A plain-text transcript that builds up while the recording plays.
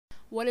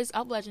What is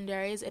up,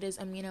 legendaries? It is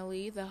Amina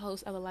Lee, the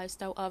host of the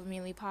Lifestyle of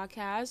Amina Lee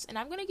podcast, and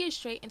I'm going to get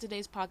straight into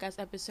today's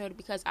podcast episode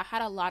because I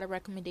had a lot of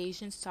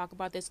recommendations to talk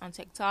about this on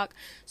TikTok.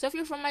 So if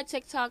you're from my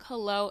TikTok,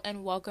 hello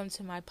and welcome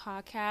to my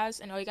podcast,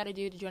 and all you got to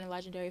do to join the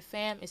Legendary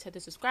fam is hit the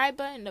subscribe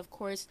button and, of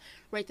course,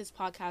 rate this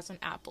podcast on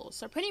Apple.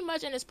 So pretty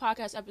much in this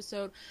podcast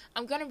episode,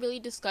 I'm going to really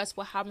discuss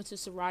what happened to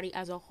Sorority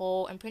as a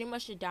whole and pretty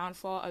much the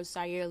downfall of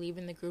Sayer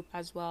leaving the group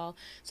as well.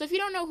 So if you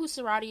don't know who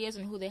Sorority is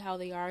and who the hell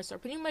they are, so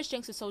pretty much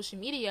thanks to social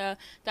media,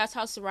 that's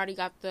how Sorority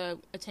got the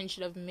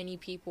attention of many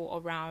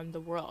people around the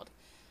world.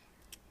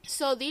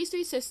 So these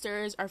three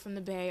sisters are from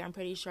the Bay, I'm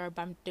pretty sure,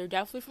 but they're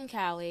definitely from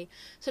Cali.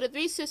 So the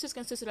three sisters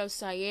consisted of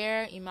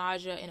Sayer,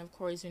 Imaja, and of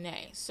course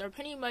Zune. So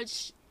pretty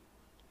much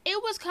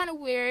it was kind of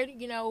weird,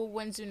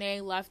 when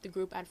Zune left the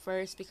group at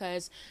first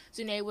because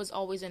Zune was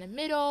always in the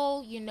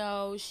middle,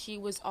 she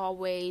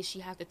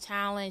had the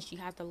talent, she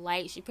had the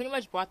light, she pretty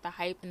much brought the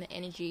hype and the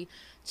energy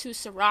to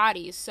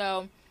Sorority.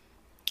 So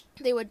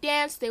they would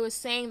dance, they would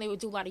sing, they would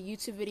do a lot of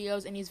YouTube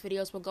videos, and these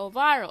videos would go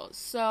viral.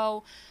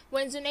 So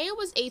when Zendaya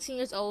was 18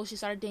 years old, she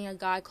started dating a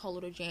guy called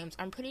Little James.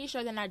 I'm pretty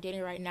sure they're not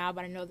dating right now,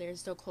 but I know they're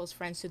still close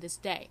friends to this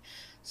day.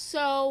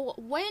 So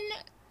when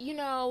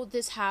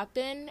this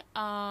happened,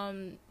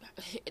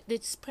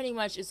 this pretty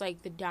much is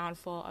like the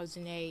downfall of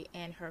Zune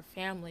and her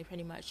family,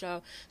 pretty much.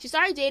 So she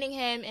started dating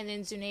him, and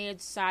then Zune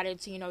decided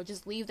to,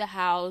 just leave the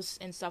house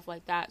and stuff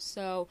like that.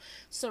 So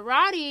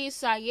Sorority,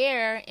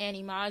 Sayer, and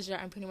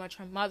Imaja, and pretty much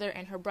her mother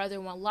and her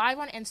brother went live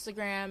on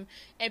Instagram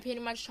and pretty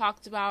much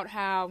talked about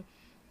how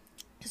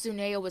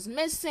Zunea was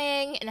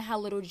missing and how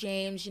Little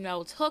James,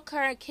 took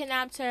her,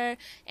 kidnapped her,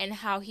 and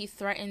how he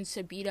threatened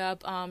to beat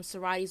up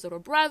Sorority's little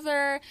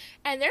brother.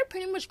 And they're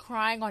pretty much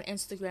crying on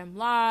Instagram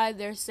Live.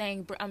 They're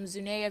saying,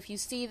 Zunea, if you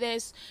see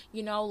this,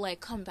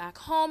 come back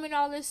home and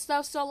all this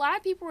stuff. So a lot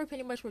of people were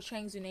pretty much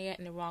portraying Zunea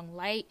in the wrong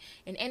light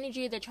and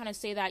energy. They're trying to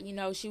say that,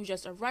 she was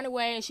just a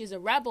runaway and she's a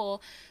rebel.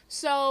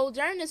 So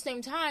during the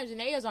same time,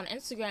 Zunea's on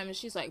Instagram and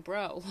she's like,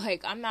 bro,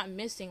 I'm not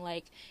missing.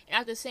 And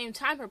at the same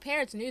time, her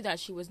parents knew that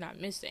she was not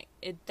missing.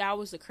 That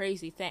was the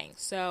crazy thing.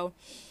 So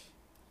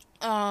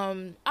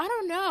I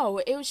don't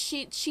know, it was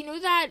she knew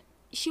that.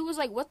 She was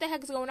like, what the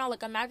heck is going on?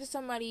 Imagine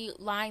somebody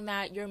lying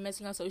that you're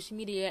missing on social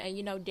media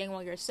and dang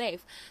well you're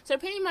safe. So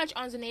pretty much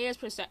on Zenaya's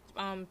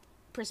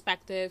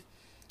perspective,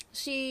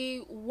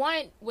 she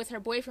went with her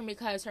boyfriend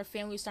because her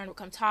family was starting to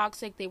become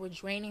toxic. They were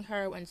draining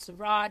her and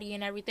sorority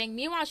and everything.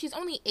 Meanwhile, she's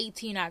only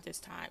 18 at this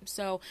time.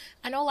 So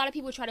I know a lot of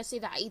people try to say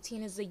that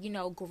 18 is,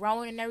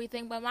 growing and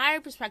everything. But my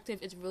perspective,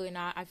 it's really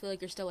not. I feel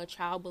like you're still a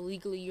child, but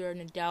legally you're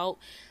an adult.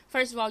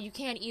 First of all, you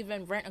can't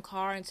even rent a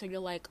car until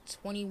you're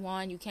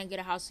 21. You can't get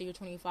a house until you're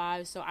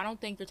 25. So I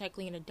don't think you're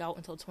technically an adult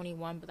until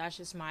 21. But that's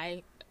just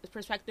my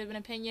perspective and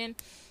opinion.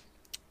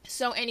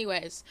 So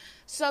anyways,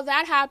 so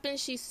that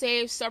happens, she's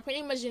saved. So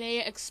pretty much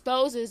Janaea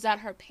exposes that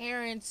her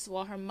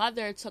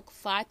mother took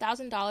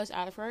 $5,000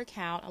 out of her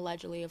account,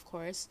 allegedly, of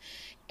course.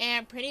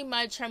 And pretty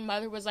much her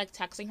mother was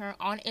texting her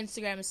on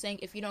Instagram and saying,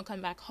 if you don't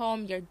come back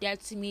home, you're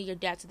dead to me, you're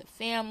dead to the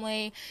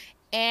family.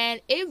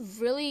 And it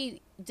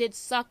really did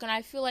suck. And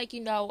I feel like,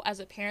 as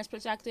a parent's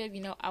perspective,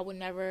 I would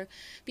never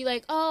be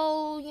like,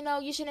 oh,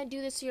 you shouldn't do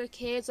this to your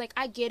kids.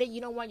 I get it. You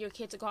don't want your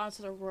kid to go out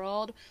into the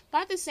world.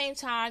 But at the same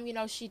time,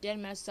 she did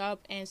mess up.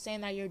 And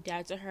saying that you're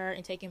dead to her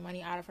and taking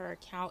money out of her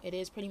account, it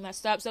is pretty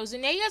messed up. So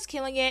Zenaya's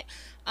killing it.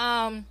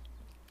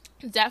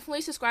 Definitely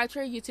subscribe to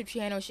her YouTube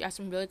channel. She has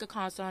some really good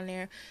content on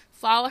there.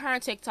 Follow her on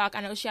TikTok. I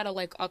know she had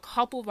a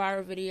couple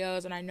viral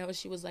videos, and I know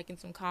she was in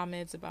some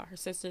comments about her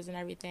sisters and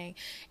everything.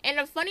 And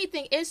the funny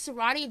thing is,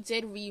 Sorority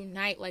did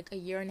reunite a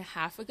year and a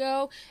half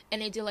ago,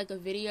 and they did a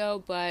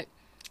video, but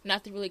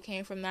nothing really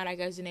came from that. I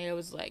guess Zanea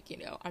was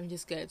I'm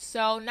just good.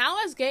 So now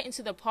let's get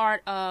into the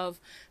part of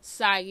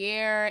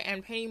Sayer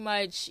and pretty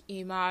much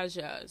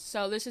Imaja.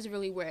 So this is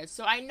really weird.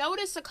 So I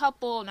noticed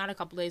not a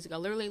couple days ago,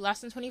 literally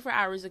less than 24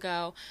 hours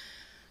ago,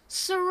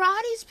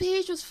 Sorority's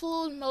page was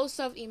full of most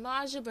of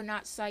Imaja, but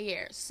not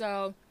Sayer.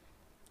 So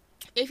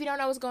if you don't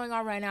know what's going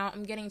on right now,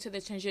 I'm getting to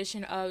the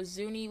transition of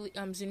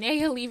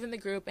Zunea leaving the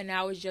group, and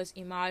now it's just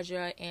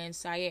Imaja and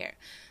Sayer.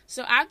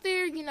 So after,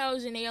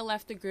 Zunea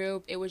left the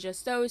group, it was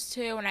just those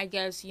two, and I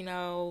guess,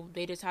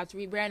 they just had to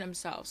rebrand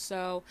themselves.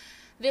 So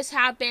this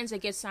happens, it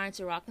gets signed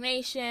to Roc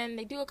Nation,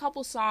 they do a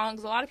couple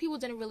songs. A lot of people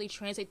didn't really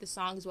translate the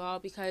songs well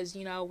because,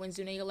 when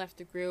Zunea left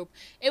the group,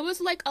 it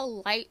was a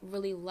light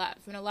really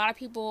left. And a lot of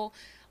people,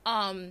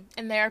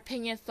 in their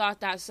opinion, thought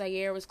that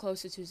Sayer was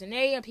closer to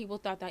Zendaya. People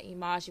thought that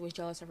Imaja was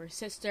jealous of her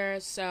sister.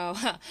 So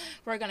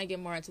we're gonna get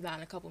more into that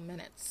in a couple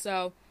minutes.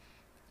 So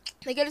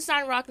they get to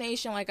sign Roc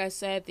Nation, like I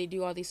said. They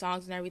do all these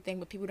songs and everything,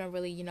 but people don't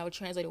really,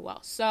 translate it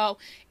well. So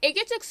it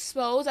gets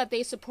exposed that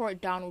they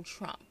support Donald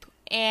Trump.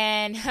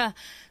 And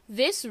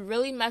this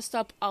really messed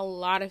up a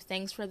lot of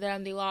things for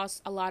them. They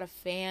lost a lot of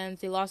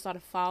fans. They lost a lot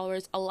of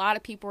followers. A lot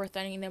of people were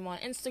threatening them on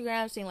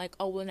Instagram, saying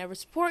oh, we'll never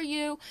support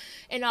you,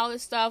 and all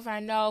this stuff. And I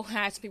know I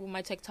had some people on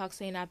my TikTok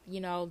saying that,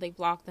 they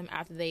blocked them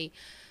after they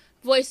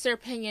voiced their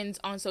opinions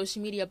on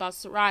social media about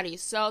sorority.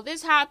 So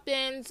this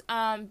happens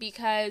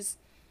because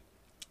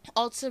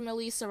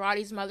ultimately,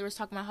 Sarati's mother was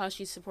talking about how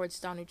she supports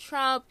Donald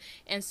Trump,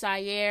 and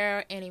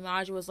Sayer and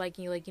Imaja was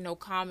liking,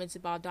 comments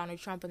about Donald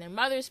Trump on their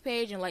mother's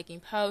page and liking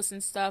posts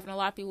and stuff. And a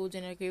lot of people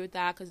didn't agree with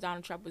that because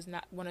Donald Trump was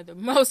not one of the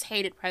most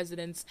hated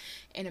presidents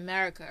in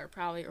America, or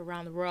probably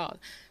around the world.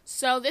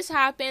 So this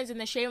happens,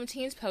 and the Shade Room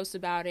Teens post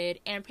about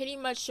it, and pretty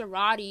much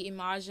Sarati,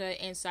 Imaja,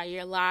 and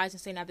Sayer lies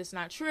and saying that this is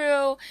not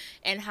true,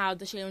 and how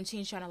the Shade Room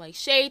Teens trying to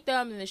shade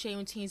them, and the Shade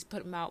Room Teens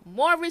put them out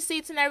more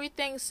receipts and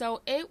everything.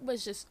 So it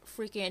was just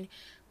freaking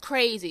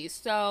crazy.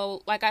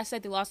 So like I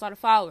said, they lost a lot of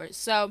followers.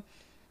 So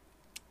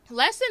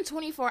less than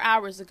 24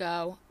 hours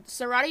ago,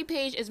 Sarati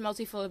page is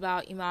mostly filled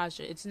about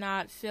Imaja. It's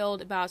not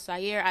filled about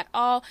Sayer at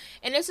all.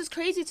 And this is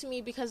crazy to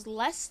me because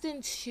less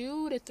than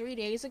 2 to 3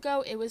 days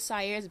ago, it was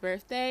Sayer's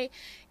birthday,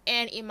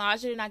 and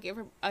Imaja did not give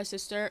her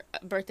sister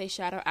a birthday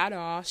shout out at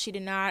all. She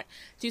did not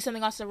do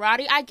something on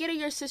Sarati. I get it,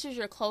 your sisters,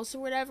 you're close or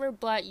whatever,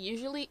 but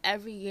usually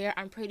every year,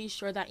 I'm pretty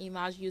sure that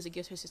Imaja usually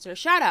gives her sister a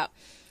shout out.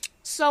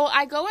 So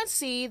I go and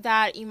see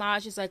that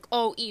Imaja is like,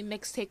 oh,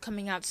 mixtape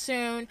coming out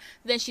soon.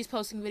 Then she's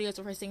posting videos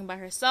of her singing by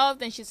herself.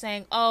 Then she's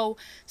saying, oh,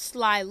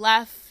 Sly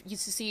Left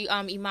used to see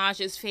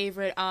Imaja's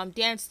favorite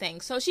dance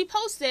thing. So she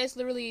posts this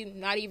literally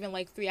not even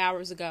 3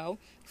 hours ago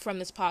from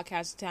this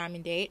podcast time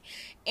and date.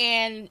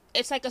 And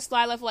it's like a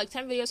Sly Left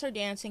 10 videos of her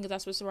dancing, because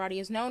that's what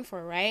Sarati is known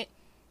for, right?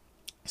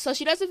 So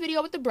she does a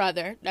video with the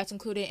brother that's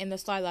included in the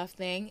Sly Left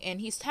thing, and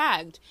he's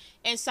tagged.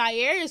 And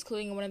Sayer is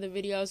including in one of the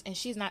videos, and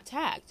she's not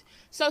tagged.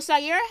 So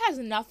Sayer has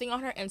nothing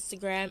on her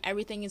Instagram.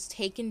 Everything is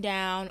taken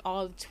down,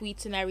 all the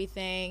tweets and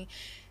everything.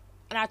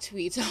 Not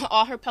tweets,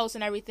 all her posts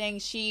and everything.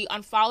 She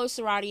unfollows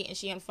Sarati, and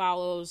she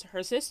unfollows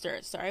her sister.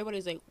 So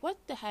everybody's like, what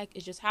the heck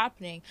is just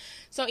happening?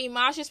 So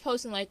Imaja's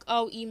posting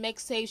oh,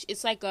 mixtape.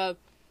 It's like a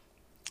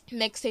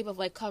mixtape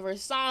of cover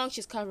songs.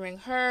 She's covering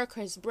her,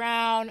 Chris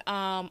Brown,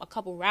 a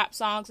couple rap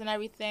songs and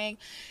everything.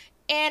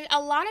 And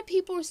a lot of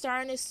people are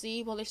starting to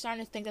see, they're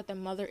starting to think that the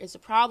mother is a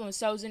problem.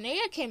 So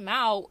Zendaya came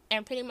out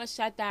and pretty much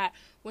said that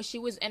when she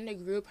was in the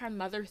group, her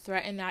mother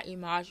threatened that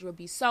Imaja would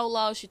be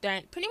solo. She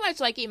threatened pretty much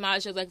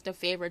Imaja the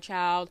favorite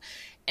child,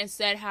 and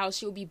said how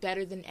she would be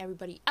better than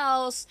everybody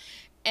else.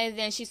 And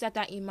then she said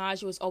that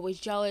Imaja was always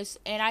jealous.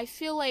 And I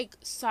feel like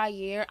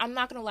Sayer, I'm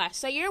not gonna lie,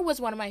 Sayer was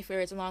one of my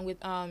favorites along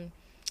with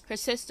her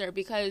sister,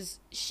 because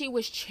she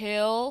was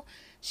chill,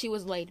 she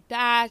was laid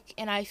back,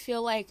 and I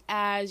feel like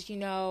as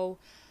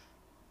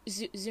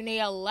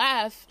Zendaya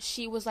left,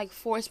 she was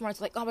forced more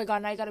to oh my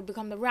god, now you gotta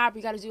become the rapper,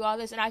 you gotta do all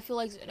this. And I feel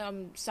like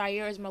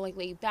Sayer is more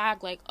laid back,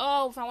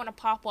 oh, if I want to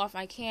pop off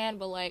I can,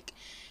 but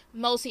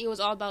mostly it was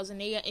all about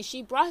Zendaya, and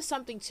she brought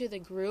something to the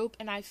group.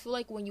 And I feel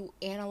like when you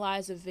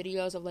analyze the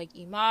videos of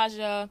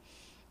Imaja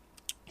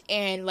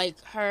and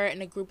her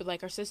in a group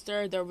with her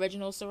sister, the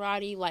original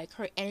Sarati,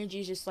 her energy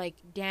is just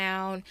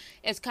down.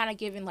 It's kind of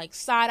giving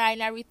side eye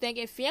and everything,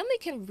 and family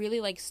can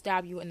really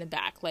stab you in the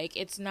back.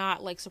 It's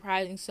not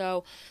surprising.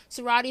 So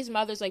Sarati's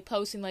mother's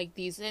posting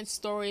these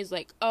stories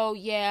oh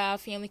yeah,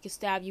 family can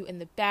stab you in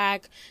the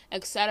back,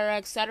 etc.,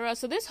 etc.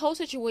 So this whole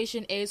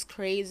situation is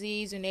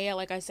crazy. Zendaya,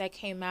 like I said,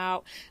 came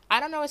out. I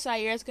don't know what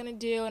Sayer's gonna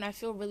do, and I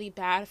feel really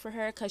bad for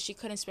her because she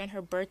couldn't spend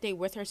her birthday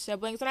with her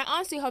siblings. And I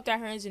honestly hope that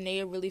her and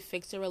Zendaya really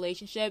fix their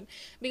relationship,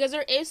 because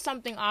there is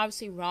something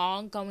obviously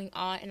wrong going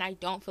on, and I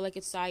don't feel like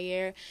it's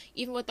Sayer.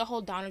 Even with the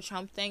whole Donald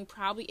Trump thing,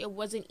 probably it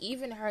wasn't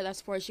even her that's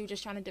for it. She was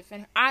just trying to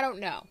defend her. I don't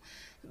know.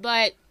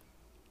 But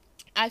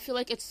I feel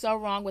like it's so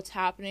wrong what's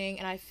happening,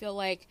 and I feel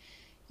like,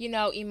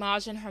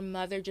 Imaja and her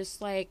mother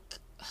just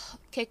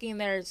kicking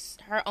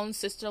her own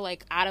sister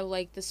out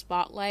of the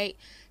spotlight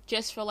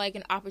just for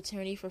an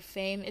opportunity for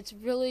fame. It's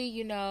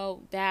really,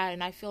 bad,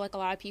 and I feel like a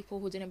lot of people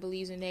who didn't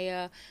believe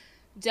Zendaya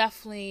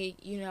definitely,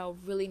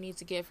 really need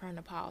to give her an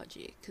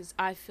apology, because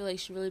I feel like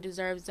she really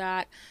deserves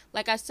that.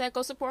 Like I said,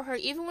 go support her.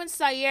 Even when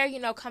Sayer,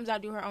 comes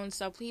out do her own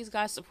stuff, please,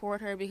 guys,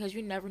 support her, because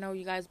you never know what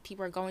you guys,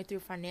 people are going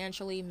through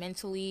financially,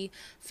 mentally,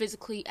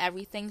 physically,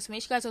 everything. So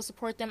make sure you guys go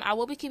support them. I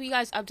will be keeping you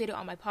guys updated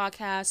on my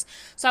podcast.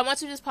 So I want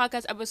to do this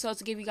podcast episode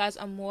to give you guys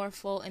a more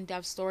full,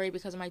 in-depth story,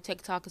 because my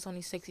TikTok is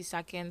only 60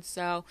 seconds.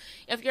 So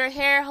if you're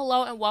here,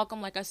 hello and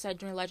welcome. Like I said,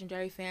 join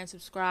Legendary Fans,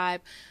 subscribe.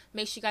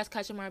 Make sure you guys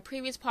catch up on my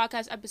previous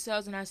podcast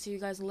episodes, and I'll see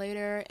you guys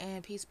later,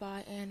 and peace,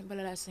 bye, and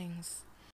blessings.